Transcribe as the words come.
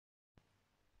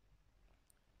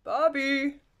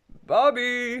Barbie!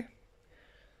 Barbie!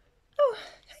 Oh,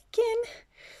 hi, Ken.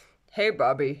 Hey,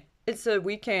 Barbie. It's a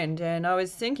weekend, and I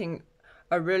was thinking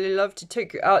I'd really love to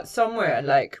take you out somewhere,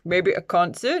 like maybe a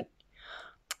concert.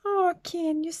 Oh,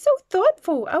 Ken, you're so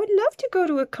thoughtful. I would love to go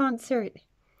to a concert.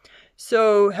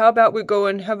 So, how about we go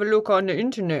and have a look on the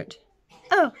internet?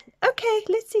 Oh, okay,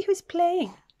 let's see who's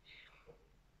playing.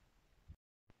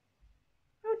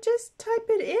 Oh, just type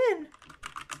it in.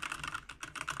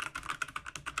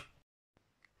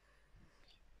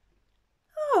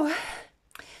 Oh,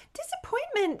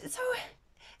 disappointment. So,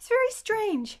 it's very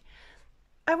strange.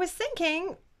 I was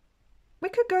thinking we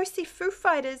could go see Foo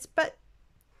Fighters, but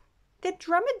their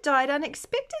drummer died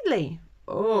unexpectedly.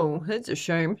 Oh, that's a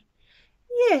shame.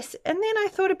 Yes, and then I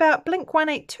thought about Blink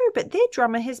 182, but their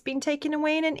drummer has been taken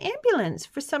away in an ambulance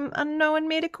for some unknown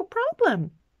medical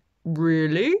problem.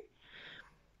 Really?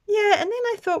 Yeah, and then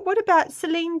I thought, what about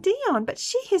Celine Dion? But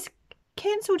she has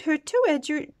cancelled her tour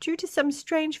due to some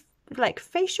strange, like,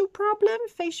 facial problem,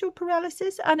 facial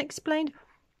paralysis, unexplained.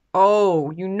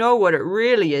 Oh, you know what it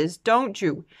really is, don't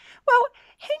you? Well,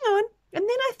 hang on. And then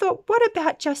I thought, what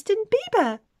about Justin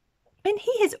Bieber? And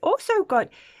he has also got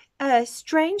a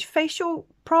strange facial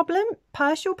problem,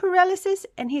 partial paralysis,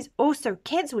 and he's also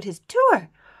cancelled his tour.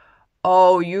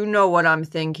 Oh, you know what I'm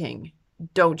thinking,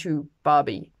 don't you,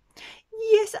 Barbie?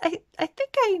 Yes, I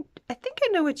think I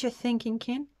know what you're thinking,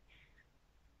 Ken.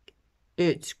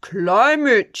 It's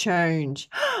climate change.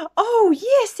 Oh,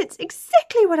 yes, it's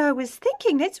exactly what I was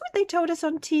thinking. That's what they told us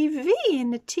on TV,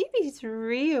 and the TV's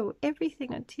real.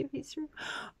 Everything on TV's real.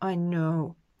 I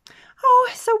know. Oh,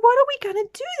 so what are we going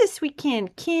to do this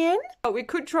weekend, Ken? We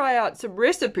could try out some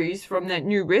recipes from that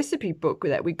new recipe book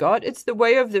that we got. It's the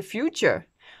way of the future.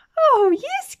 Oh,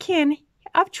 yes, Ken.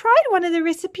 I've tried one of the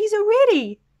recipes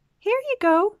already. Here you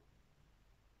go.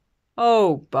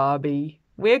 Oh, Barbie,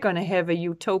 we're going to have a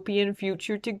utopian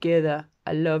future together.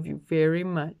 I love you very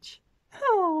much.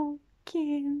 Oh,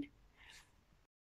 Ken.